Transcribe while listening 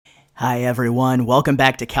Hi, everyone. Welcome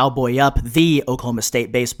back to Cowboy Up, the Oklahoma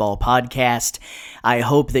State baseball podcast. I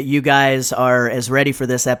hope that you guys are as ready for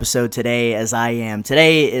this episode today as I am.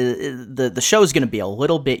 Today, the show is going to be a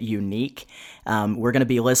little bit unique. We're going to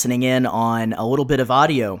be listening in on a little bit of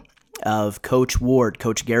audio of Coach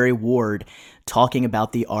Gary Ward, talking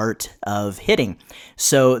about the art of hitting.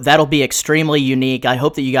 So that'll be extremely unique. I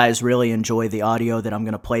hope that you guys really enjoy the audio that I'm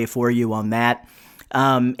going to play for you on that.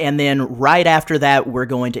 And then right after that, we're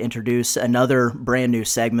going to introduce another brand new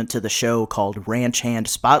segment to the show called Ranch Hand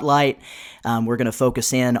Spotlight. We're going to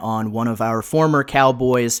focus in on one of our former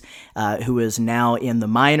Cowboys who is now in the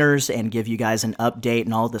minors and give you guys an update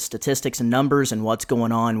and all the statistics and numbers and what's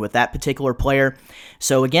going on with that particular player.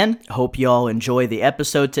 So again, hope you all enjoy the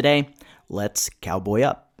episode today. Let's Cowboy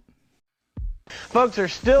Up. Folks are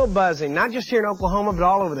still buzzing, not just here in Oklahoma, but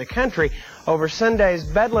all over the country, over Sunday's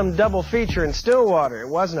Bedlam double feature in Stillwater. It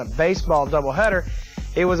wasn't a baseball doubleheader.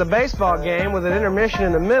 It was a baseball game with an intermission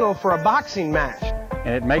in the middle for a boxing match.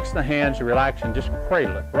 And it makes the hands relax and just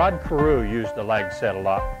cradle it. Rod Carew used the leg set a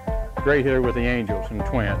lot. Great hitter with the Angels and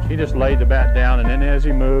Twins. He just laid the bat down, and then as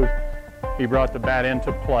he moved, he brought the bat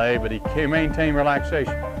into play, but he maintained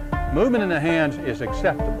relaxation. Movement in the hands is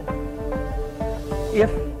acceptable if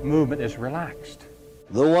movement is relaxed.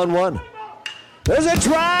 The 1-1. There's a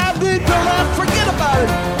drive deep to left. Forget about it.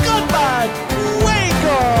 Goodbye. Way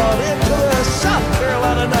gone into the South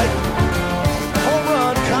Carolina night. Home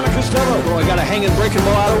run, Connor Costello. Boy, I got a hanging breaking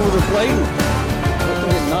ball out over the plate.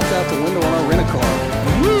 Hoping it knocked out the window on our rent-a-car.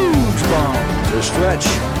 Huge bomb. The stretch.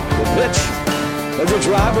 The pitch. There's a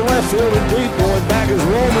drive to left field and deep. Going back is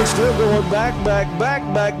Roman. Still going back.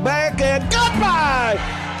 And goodbye.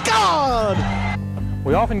 Gone.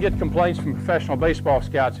 We often get complaints from professional baseball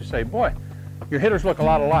scouts who say, boy, your hitters look a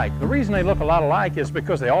lot alike. The reason they look a lot alike is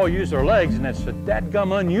because they all use their legs, and it's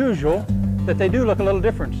dadgum unusual that they do look a little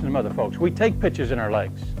different than other folks. We take pitches in our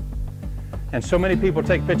legs, and so many people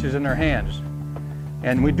take pitches in their hands,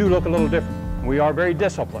 and we do look a little different. We are very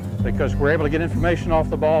disciplined because we're able to get information off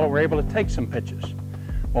the ball, and we're able to take some pitches.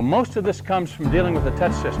 Well, most of this comes from dealing with the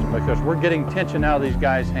touch system because we're getting tension out of these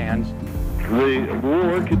guys' hands. The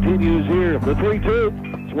war continues here. The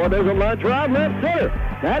 3-2. Suarez a line drive left center.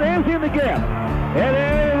 That is in the gap. And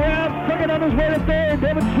Aaron took it on his way to third.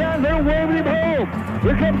 David Shan there waving him home.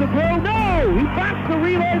 Here comes the throw. No! He bats the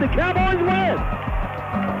relay. The Cowboys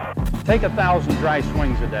win. Take 1,000 dry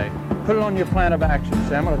swings a day. Put it on your plan of action.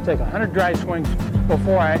 Say, I'm going to take 100 dry swings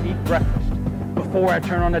before I eat breakfast, before I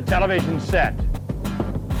turn on the television set,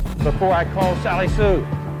 before I call Sally Sue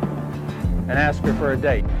and ask her for a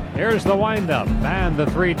date. Here's the windup and the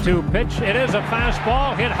 3-2 pitch. It is a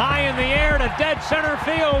fastball hit high in the air to dead center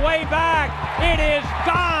field, way back. It is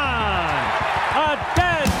gone. A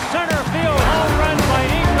dead center field home run by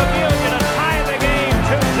Ingram Amelia to tie the game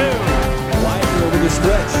 2-2. Wide over the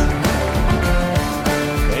stretch.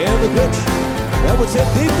 And the pitch. That was hit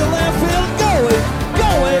deep to left field.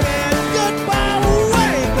 Going, and goodbye,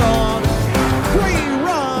 way gone.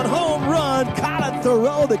 3-run home run. Colin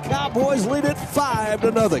Thoreau. The Cowboys lead it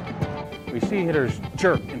 5-0. We see hitters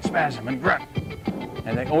jerk and spasm and grunt,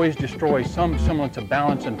 and they always destroy some semblance of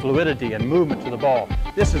balance and fluidity and movement to the ball.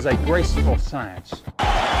 This is a graceful science.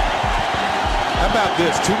 How about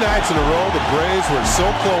this? 2 nights in a row, the Braves were so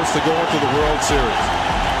close to going to the World Series.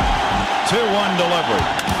 2-1 delivery.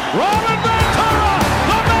 Robin Ventura,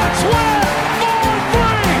 the Mets win. 4-3.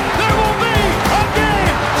 There will be a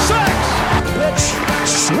game 6. Pitch,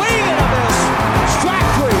 swing and a miss. Strike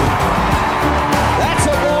 3. That's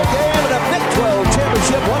a ball game and a Big 12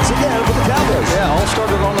 championship once again for the Cowboys. Yeah, all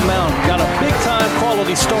started on the mound. Got a big-time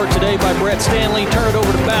quality start today by Brett Stanley. Turn it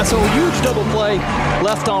over to Basso. Huge double play,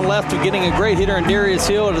 left on left, of getting a great hitter in Darius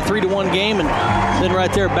Hill at a 3-1 game. And then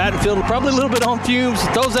right there, Battenfield, probably a little bit on fumes,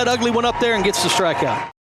 throws that ugly one up there and gets the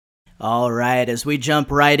strikeout. All right, as we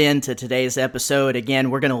jump right into today's episode, again,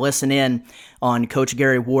 we're going to listen in on Coach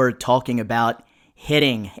Gary Ward talking about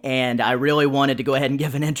hitting, and I really wanted to go ahead and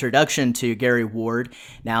give an introduction to Gary Ward.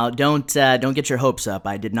 Now, don't get your hopes up.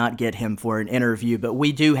 I did not get him for an interview, but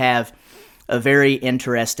we do have a very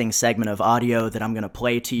interesting segment of audio that I'm going to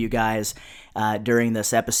play to you guys during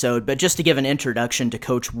this episode. But just to give an introduction to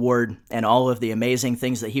Coach Ward and all of the amazing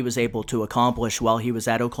things that he was able to accomplish while he was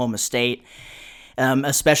at Oklahoma State,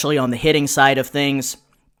 especially on the hitting side of things.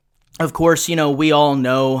 Of course, you know, we all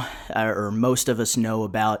know, or most of us know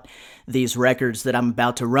about these records that I'm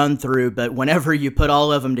about to run through, but whenever you put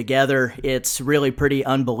all of them together, it's really pretty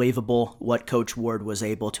unbelievable what Coach Ward was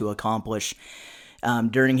able to accomplish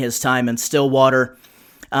during his time in Stillwater.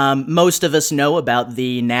 Most of us know about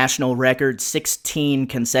the national record 16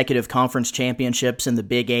 consecutive conference championships in the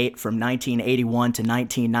Big Eight from 1981 to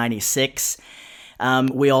 1996.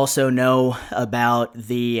 We also know about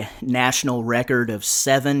the national record of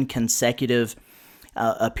 7 consecutive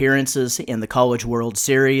appearances in the College World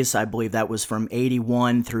Series. I believe that was from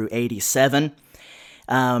 81 through 87.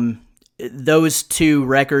 Those 2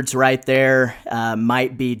 records right there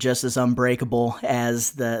might be just as unbreakable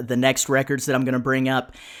as the next records that I'm going to bring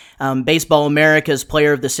up. Baseball America's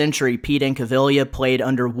Player of the Century, Pete Incaviglia, played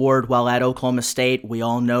under Ward while at Oklahoma State. We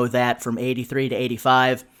all know that from 83 to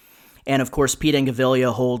 85. And, of course, Pete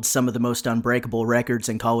Incaviglia holds some of the most unbreakable records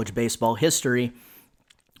in college baseball history,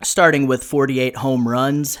 starting with 48 home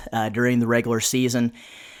runs during the regular season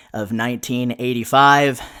of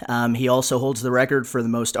 1985. He also holds the record for the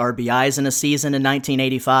most RBIs in a season in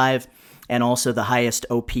 1985, and also the highest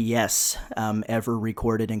OPS ever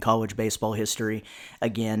recorded in college baseball history,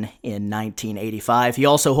 again in 1985. He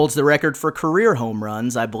also holds the record for career home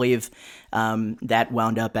runs. I believe that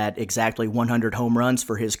wound up at exactly 100 home runs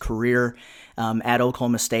for his career at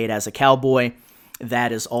Oklahoma State as a Cowboy.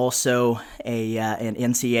 That is also an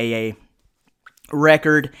NCAA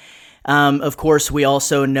record. Of course, we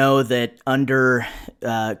also know that under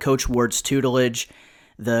Coach Ward's tutelage,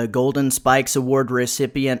 the Golden Spikes Award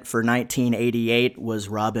recipient for 1988 was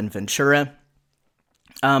Robin Ventura.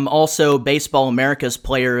 Also, Baseball America's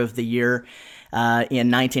Player of the Year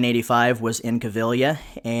in 1985 was Incaviglia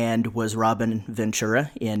and was Robin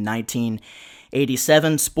Ventura in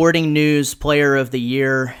 1987. Sporting News Player of the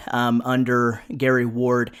Year under Gary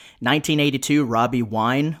Ward, 1982, Robbie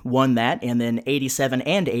Wine won that, and then 87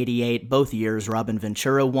 and 88, both years, Robin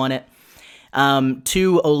Ventura won it.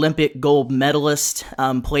 2 Olympic gold medalists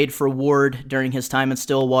played for Ward during his time in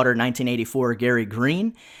Stillwater, 1984, Gary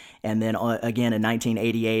Green, and then again in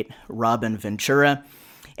 1988, Robin Ventura.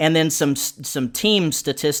 And then some team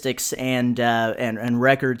statistics and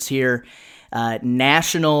records here.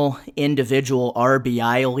 National individual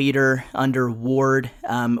RBI leader under Ward.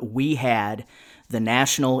 We had the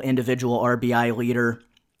national individual RBI leader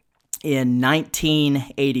in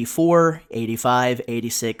 1984, 85,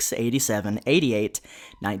 86, 87, 88,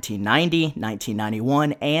 1990,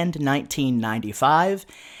 1991, and 1995.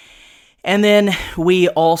 And then we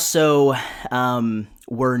also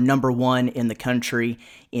were number 1 in the country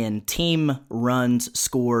in team runs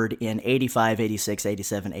scored in 85, 86,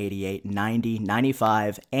 87, 88, 90,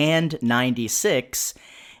 95, and 96.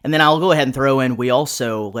 And then I'll go ahead and throw in, we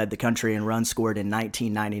also led the country in runs scored in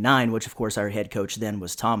 1999, which of course our head coach then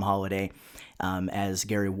was Tom Holliday, as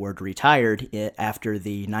Gary Ward retired after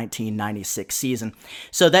the 1996 season.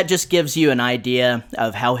 So that just gives you an idea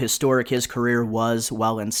of how historic his career was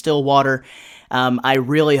while in Stillwater. I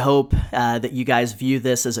really hope that you guys view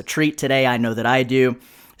this as a treat today. I know that I do.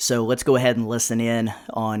 So let's go ahead and listen in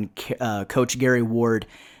on Coach Gary Ward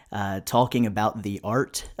talking about the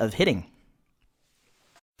art of hitting.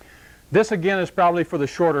 This again is probably for the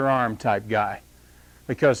shorter arm type guy,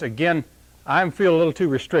 because again, I feel a little too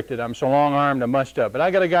restricted. I'm so long armed, I'm mushed up. But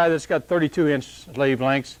I got a guy that's got 32-inch sleeve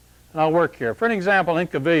lengths, and I'll work here. For an example,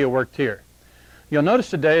 Incaviglia worked here. You'll notice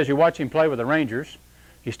today as you watch him play with the Rangers,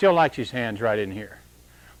 he still likes his hands right in here.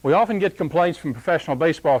 We often get complaints from professional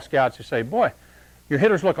baseball scouts who say, boy, your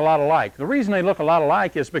hitters look a lot alike. The reason they look a lot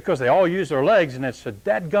alike is because they all use their legs, and it's so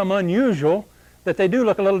dadgum unusual that they do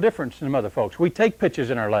look a little different than other folks. We take pitches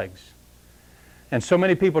in our legs. And so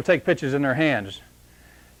many people take pitches in their hands.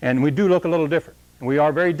 And we do look a little different. And we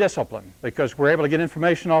are very disciplined because we're able to get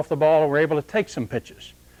information off the ball and we're able to take some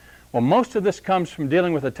pitches. Well, most of this comes from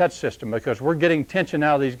dealing with the touch system because we're getting tension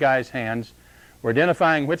out of these guys' hands. We're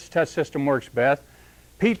identifying which touch system works best.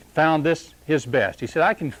 Pete found this his best. He said,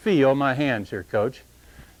 I can feel my hands here, Coach,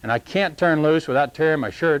 and I can't turn loose without tearing my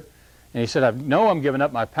shirt. And he said, I know I'm giving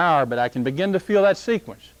up my power, but I can begin to feel that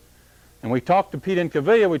sequence. And we talked to Pete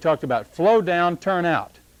Incaviglia, we talked about flow down, turn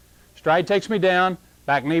out. Stride takes me down,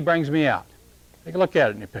 back knee brings me out. Take a look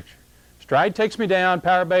at it in your picture. Stride takes me down,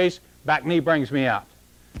 power base, back knee brings me out.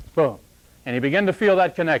 Boom. And he began to feel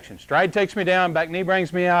that connection. Stride takes me down, back knee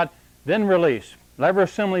brings me out, then release. Lever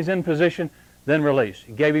assembly's in position, then release.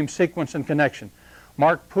 He gave him sequence and connection.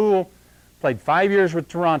 Mark Poole played 5 years with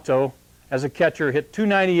Toronto as a catcher, hit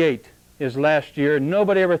 .298 his last year.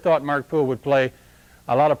 Nobody ever thought Mark Poole would play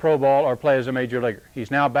a lot of pro ball or play as a major leaguer.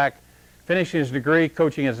 He's now back finishing his degree,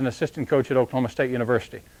 coaching as an assistant coach at Oklahoma State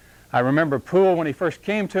University. I remember Poole when he first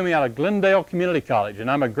came to me out of Glendale Community College, and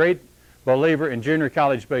I'm a great believer in junior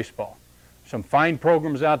college baseball. Some fine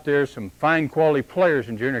programs out there, some fine quality players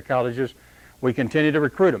in junior colleges. We continue to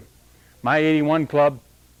recruit them. My 81 club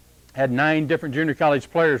had 9 different junior college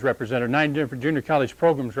players represented, 9 different junior college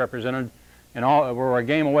programs represented, and all were a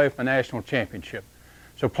game away from a national championship.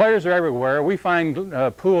 So players are everywhere. We find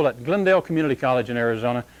Poole at Glendale Community College in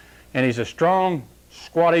Arizona, and he's a strong,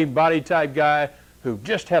 squatty body type guy who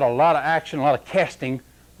just had a lot of action, a lot of casting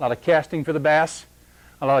for the bass,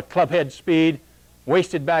 a lot of club head speed,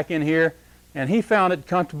 wasted back in here, and he found it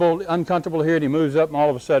uncomfortable here, and he moves up, and all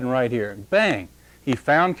of a sudden right here, bang, he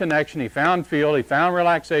found connection, he found feel, he found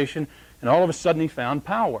relaxation, and all of a sudden he found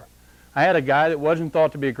power. I had a guy that wasn't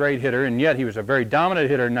thought to be a great hitter, and yet he was a very dominant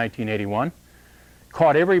hitter in 1981.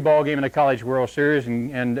 Caught every ball game in the College World Series,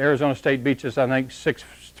 and Arizona State beats us, I think,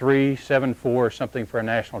 6-3, 7-4 or something for a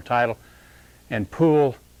national title. And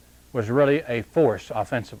Poole was really a force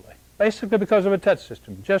offensively, basically because of a touch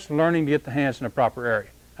system, just learning to get the hands in the proper area.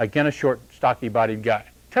 Again, a short, stocky-bodied guy.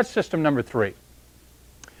 Touch system number 3.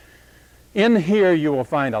 In here, you will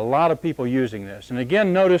find a lot of people using this. And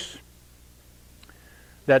again, notice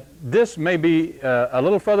that this may be a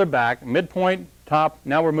little further back, midpoint, top.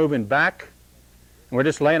 Now we're moving back, and we're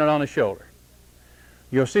just laying it on the shoulder.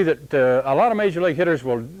 You'll see that a lot of major league hitters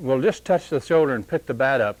will just touch the shoulder and pick the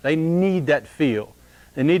bat up. They need that feel.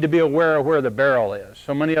 They need to be aware of where the barrel is.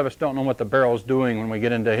 So many of us don't know what the barrel is doing when we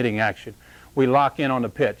get into hitting action. We lock in on the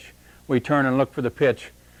pitch. We turn and look for the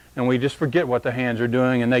pitch, and we just forget what the hands are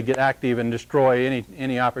doing, and they get active and destroy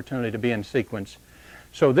any opportunity to be in sequence.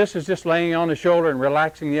 So this is just laying on the shoulder and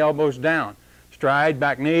relaxing the elbows down. Stride,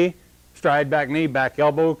 back knee, back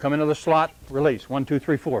elbow, come into the slot, release. 1, 2,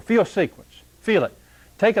 3, 4. Feel sequence. Feel it.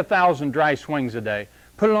 Take 1,000 dry swings a day.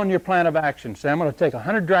 Put it on your plan of action. Say, I'm going to take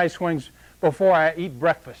 100 dry swings before I eat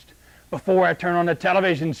breakfast, before I turn on the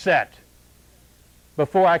television set,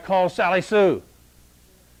 before I call Sally Sue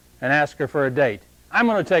and ask her for a date. I'm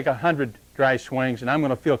going to take 100 dry swings, and I'm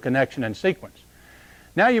going to feel connection and sequence.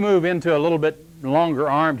 Now you move into a little bit longer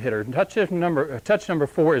armed hitter. Touch number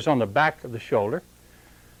 4 is on the back of the shoulder.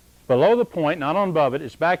 Below the point, not on above it,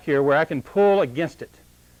 it's back here where I can pull against it.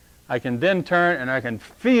 I can then turn and I can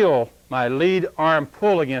feel my lead arm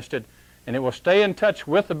pull against it, and it will stay in touch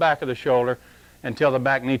with the back of the shoulder until the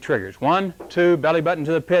back knee triggers. 1, 2, belly button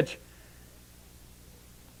to the pitch,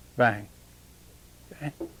 bang.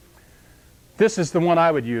 Okay. This is the one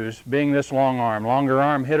I would use, being this long arm. Longer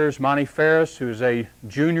arm hitters, Monty Ferris, who's a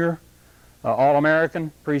junior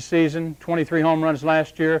All-American preseason, 23 home runs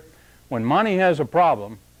last year. When Monty has a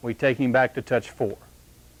problem, we take him back to touch 4.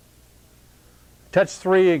 Touch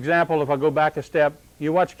 3 example, if I go back a step,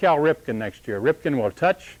 you watch Cal Ripken next year. Ripken will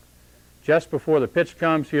touch just before the pitch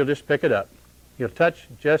comes, he'll just pick it up. He'll touch,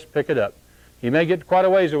 just pick it up. He may get quite a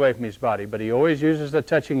ways away from his body, but he always uses the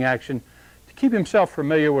touching action to keep himself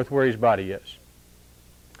familiar with where his body is.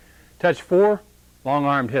 Touch 4,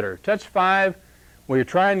 long-armed hitter. Touch 5, where you're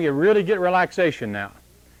trying to really get relaxation now.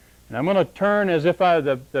 And I'm going to turn as if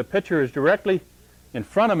the pitcher is directly in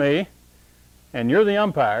front of me, and you're the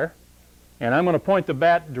umpire, and I'm going to point the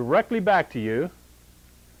bat directly back to you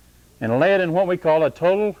and lay it in what we call a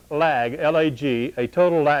total lag, L-A-G, a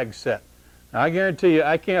total lag set. Now, I guarantee you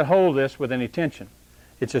I can't hold this with any tension.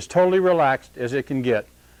 It's as totally relaxed as it can get.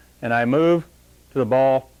 And I move to the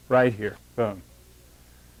ball right here. Boom.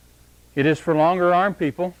 It is for longer arm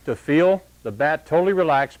people to feel the bat totally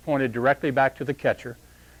relaxed, pointed directly back to the catcher,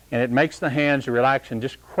 and it makes the hands relax and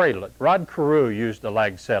just cradle it. Rod Carew used the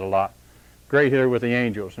lag set a lot. Great hitter with the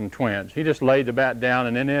Angels and Twins. He just laid the bat down,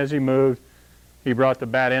 and then as he moved, he brought the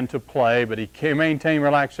bat into play, but he maintained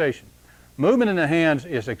relaxation. Movement in the hands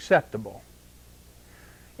is acceptable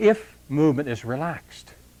if movement is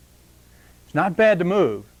relaxed. It's not bad to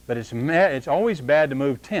move, but it's always bad to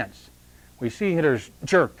move tense. We see hitters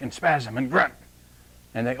jerk and spasm and grunt,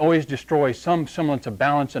 and they always destroy some semblance of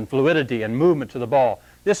balance and fluidity and movement to the ball.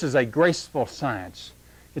 This is a graceful science.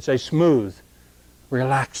 It's a smooth,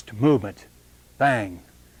 relaxed movement. Bang.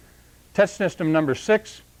 Touch system number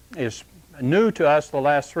 6 is new to us the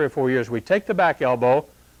last 3 or 4 years. We take the back elbow,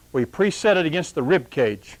 we preset it against the rib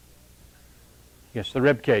cage. Against the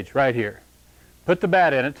rib cage right here. Put the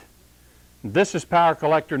bat in it. This is power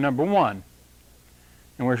collector number 1.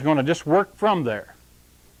 And we're going to just work from there.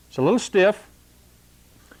 It's a little stiff,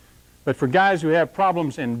 but for guys who have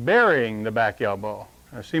problems in burying the back elbow,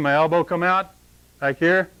 I see my elbow come out back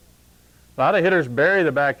here. A lot of hitters bury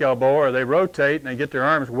the back elbow, or they rotate and they get their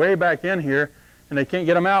arms way back in here and they can't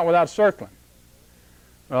get them out without circling.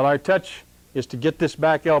 Well, our touch is to get this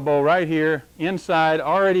back elbow right here, inside,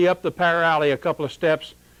 already up the power alley a couple of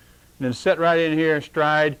steps, and then set right in here and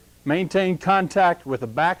stride, maintain contact with the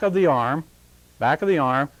back of the arm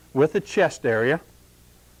with the chest area.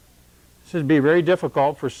 This would be very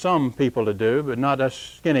difficult for some people to do, but not us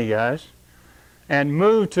skinny guys. and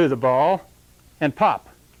move to the ball and pop,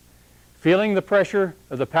 feeling the pressure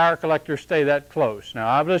of the power collector stay that close. Now,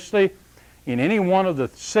 obviously, in any one of the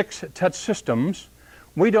 6 touch systems,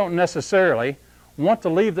 we don't necessarily want to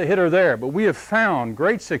leave the hitter there, but we have found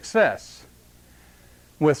great success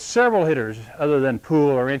with several hitters other than Poole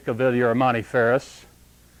or Incaviglia or Monty Ferris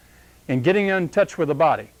in getting in touch with the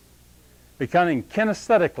body, becoming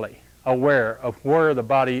kinesthetically aware of where the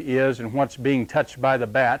body is and what's being touched by the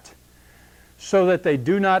bat, so that they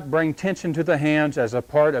do not bring tension to the hands as a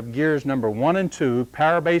part of gears number 1 and 2,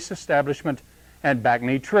 power base establishment and back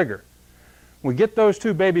knee trigger. We get those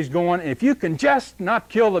 2 babies going, and if you can just not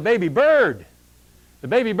kill the baby bird. The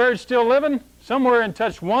baby bird's still living somewhere in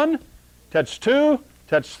touch 1, touch 2,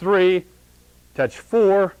 touch 3, touch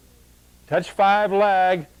 4, touch 5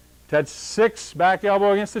 lag, touch 6 back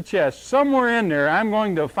elbow against the chest. Somewhere in there, I'm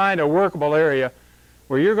going to find a workable area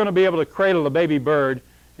where you're going to be able to cradle the baby bird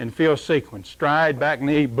and feel sequence. Stride, back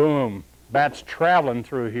knee, boom. Bat's traveling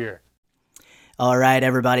through here. All right,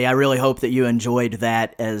 everybody. I really hope that you enjoyed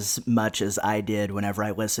that as much as I did whenever I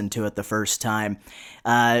listened to it the first time.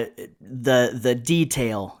 The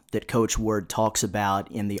detail that Coach Ward talks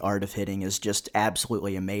about in the art of hitting is just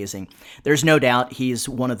absolutely amazing. There's no doubt he's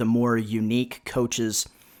one of the more unique coaches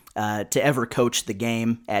to ever coach the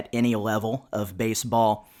game at any level of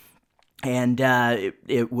baseball. And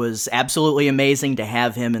it was absolutely amazing to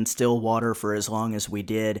have him in Stillwater for as long as we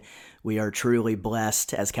did. We are truly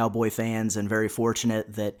blessed as Cowboy fans and very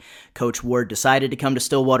fortunate that Coach Ward decided to come to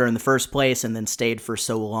Stillwater in the first place and then stayed for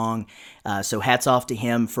so long. So hats off to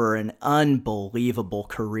him for an unbelievable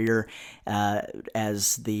career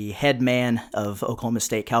as the head man of Oklahoma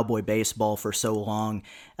State Cowboy baseball for so long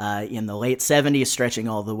in the late 70s, stretching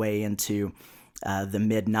all the way into the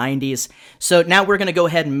mid-90s. So now we're going to go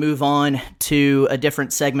ahead and move on to a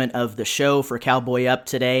different segment of the show for Cowboy Up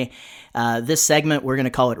today. This segment, we're going to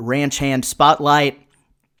call it Ranch Hand Spotlight.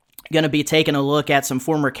 Going to be taking a look at some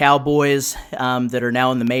former Cowboys that are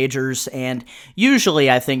now in the majors, and usually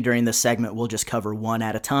I think during this segment we'll just cover one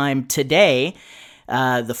at a time. Today,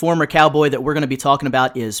 the former Cowboy that we're going to be talking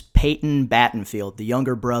about is Peyton Battenfield, the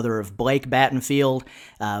younger brother of Blake Battenfield.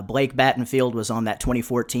 Blake Battenfield was on that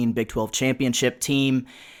 2014 Big 12 championship team.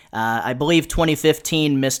 I believe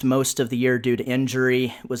 2015 missed most of the year due to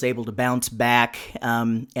injury, was able to bounce back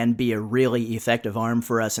and be a really effective arm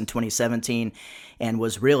for us in 2017, and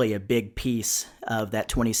was really a big piece of that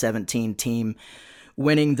 2017 team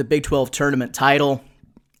winning the Big 12 tournament title.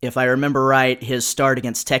 If I remember right, his start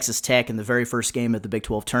against Texas Tech in the very first game of the Big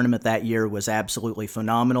 12 tournament that year was absolutely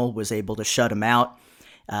phenomenal, was able to shut him out.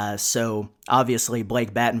 So obviously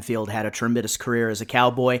Blake Battenfield had a tremendous career as a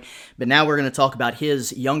Cowboy, but now we're going to talk about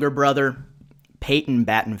his younger brother, Peyton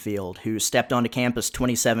Battenfield, who stepped onto campus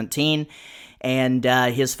 2017, and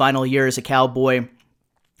his final year as a Cowboy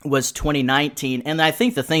was 2019. And I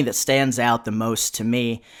think the thing that stands out the most to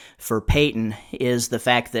me for Peyton is the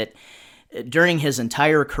fact that during his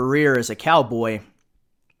entire career as a Cowboy,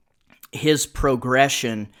 his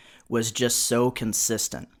progression was just so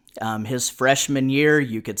consistent. His freshman year,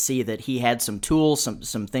 you could see that he had some tools,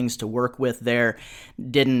 some things to work with there.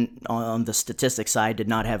 Didn't, on the statistics side, did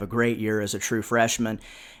not have a great year as a true freshman.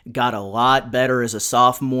 Got a lot better as a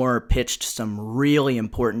sophomore, pitched some really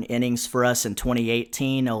important innings for us in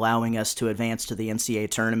 2018, allowing us to advance to the NCAA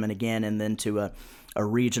tournament again and then to a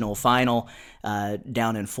regional final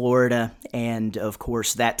down in Florida. And, of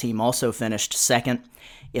course, that team also finished second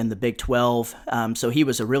in the Big 12. So he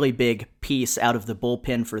was a really big piece out of the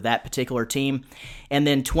bullpen for that particular team. And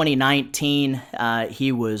then 2019,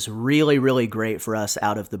 he was really, really great for us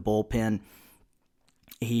out of the bullpen.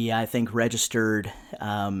 He, I think, registered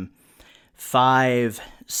 5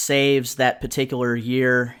 saves that particular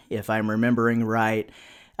year, if I'm remembering right.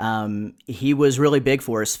 He was really big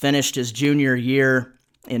for us. Finished his junior year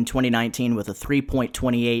in 2019 with a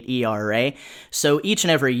 3.28 ERA. So each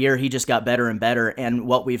and every year he just got better and better. And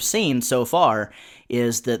what we've seen so far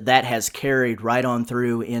is that has carried right on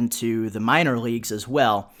through into the minor leagues as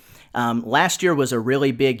well. Last year was a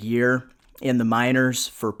really big year in the minors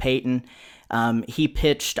for Peyton. He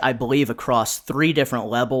pitched, I believe, across 3 different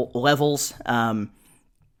levels and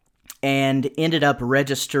ended up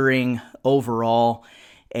registering overall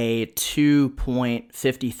a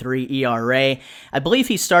 2.53 ERA. I believe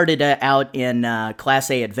he started out in Class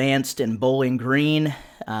A Advanced in Bowling Green,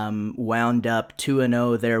 wound up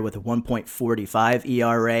 2-0 there with a 1.45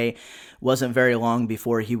 ERA. Wasn't very long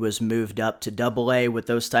before he was moved up to AA with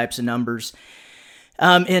those types of numbers.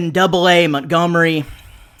 In AA, Montgomery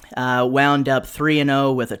wound up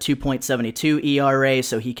 3-0 with a 2.72 ERA,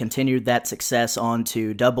 so he continued that success on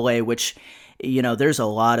to AA, which there's a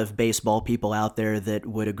lot of baseball people out there that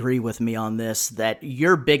would agree with me on this, that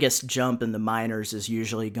your biggest jump in the minors is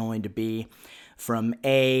usually going to be from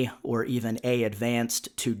A or even A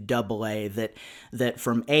advanced to double A, that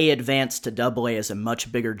from A advanced to double A is a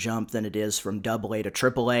much bigger jump than it is from double A to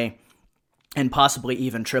triple A, and possibly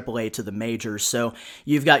even triple A to the majors. So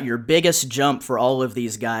you've got your biggest jump for all of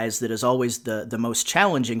these guys that is always the most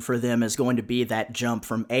challenging for them is going to be that jump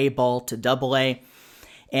from A ball to double A.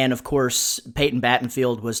 And of course, Peyton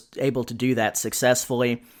Battenfield was able to do that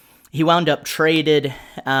successfully. He wound up traded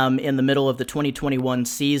in the middle of the 2021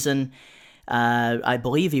 season. I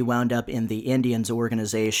believe he wound up in the Indians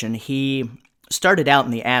organization. He started out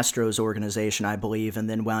in the Astros organization, I believe, and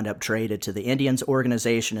then wound up traded to the Indians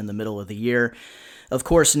organization in the middle of the year. Of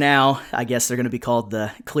course, now, I guess they're going to be called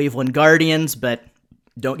the Cleveland Guardians, but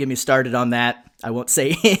don't get me started on that. I won't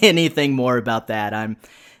say anything more about that.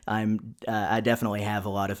 I definitely have a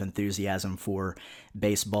lot of enthusiasm for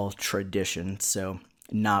baseball tradition, so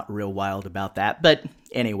not real wild about that. But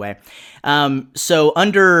anyway, so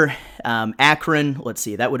under Akron, let's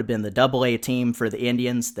see, that would have been the Double-A team for the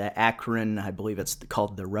Indians, the Akron, I believe it's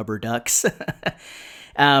called the Rubber Ducks.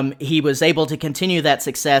 He was able to continue that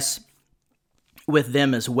success with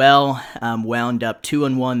them as well, wound up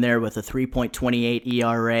 2-1 there with a 3.28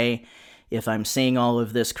 ERA, if I'm seeing all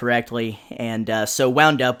of this correctly, and so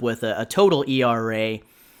wound up with a total ERA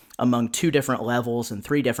among 2 different levels and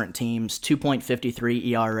 3 different teams, 2.53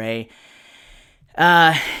 ERA.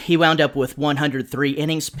 He wound up with 103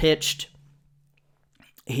 innings pitched.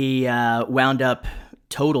 He wound up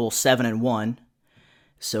total 7-1.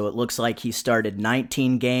 So it looks like he started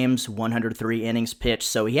 19 games, 103 innings pitched.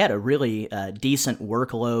 So he had a really decent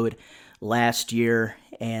workload last year,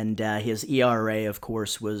 and his ERA, of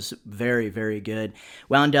course, was very, very good.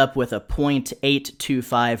 Wound up with a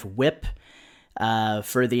 .825 WHIP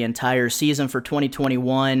for the entire season for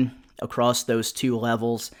 2021 across those 2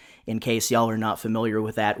 levels. In case y'all are not familiar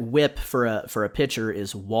with that, WHIP for a pitcher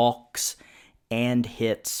is walks and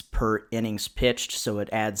hits per innings pitched, so it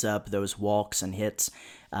adds up those walks and hits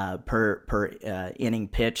per inning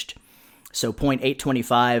pitched. So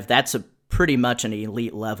 .825, that's a pretty much an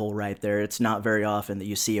elite level right there. It's not very often that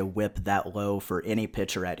you see a WHIP that low for any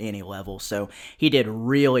pitcher at any level. So he did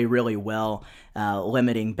really, really well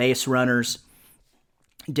limiting base runners.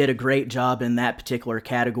 Did a great job in that particular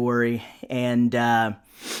category. And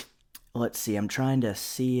let's see, I'm trying to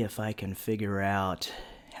see if I can figure out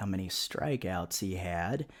how many strikeouts he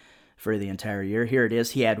had for the entire year. Here it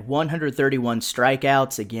is. He had 131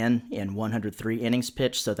 strikeouts, again, in 103 innings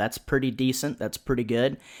pitched, so that's pretty decent. That's pretty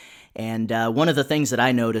good. And one of the things that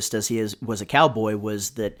I noticed as he was a Cowboy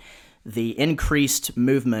was that the increased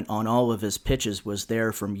movement on all of his pitches was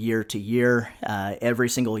there from year to year. Every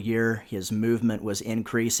single year, his movement was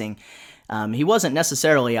increasing. He wasn't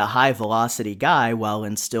necessarily a high-velocity guy while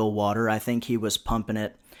in Stillwater. I think he was pumping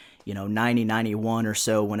it, 90, 91 or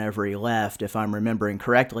so whenever he left, if I'm remembering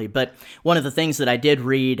correctly. But one of the things that I did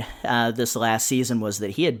read this last season was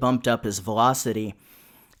that he had bumped up his velocity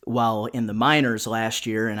while in the minors last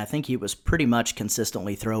year, and I think he was pretty much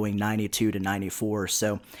consistently throwing 92 to 94.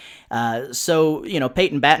 So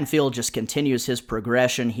Peyton Battenfield just continues his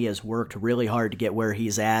progression. He has worked really hard to get where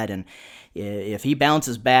he's at, and if he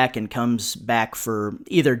bounces back and comes back for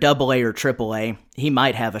either Double-A or Triple-A, he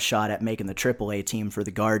might have a shot at making the Triple-A team for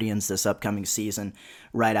the Guardians this upcoming season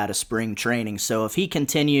right out of spring training. So if he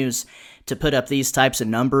continues to put up these types of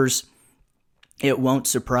numbers, it won't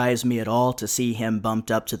surprise me at all to see him bumped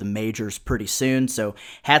up to the majors pretty soon. So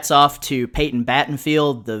hats off to Peyton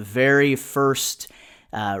Battenfield, the very first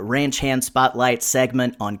Ranch Hand Spotlight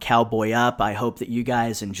segment on Cowboy Up. I hope that you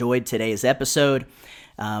guys enjoyed today's episode.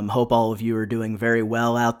 Hope all of you are doing very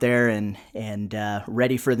well out there and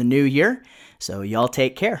ready for the new year. So y'all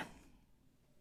take care.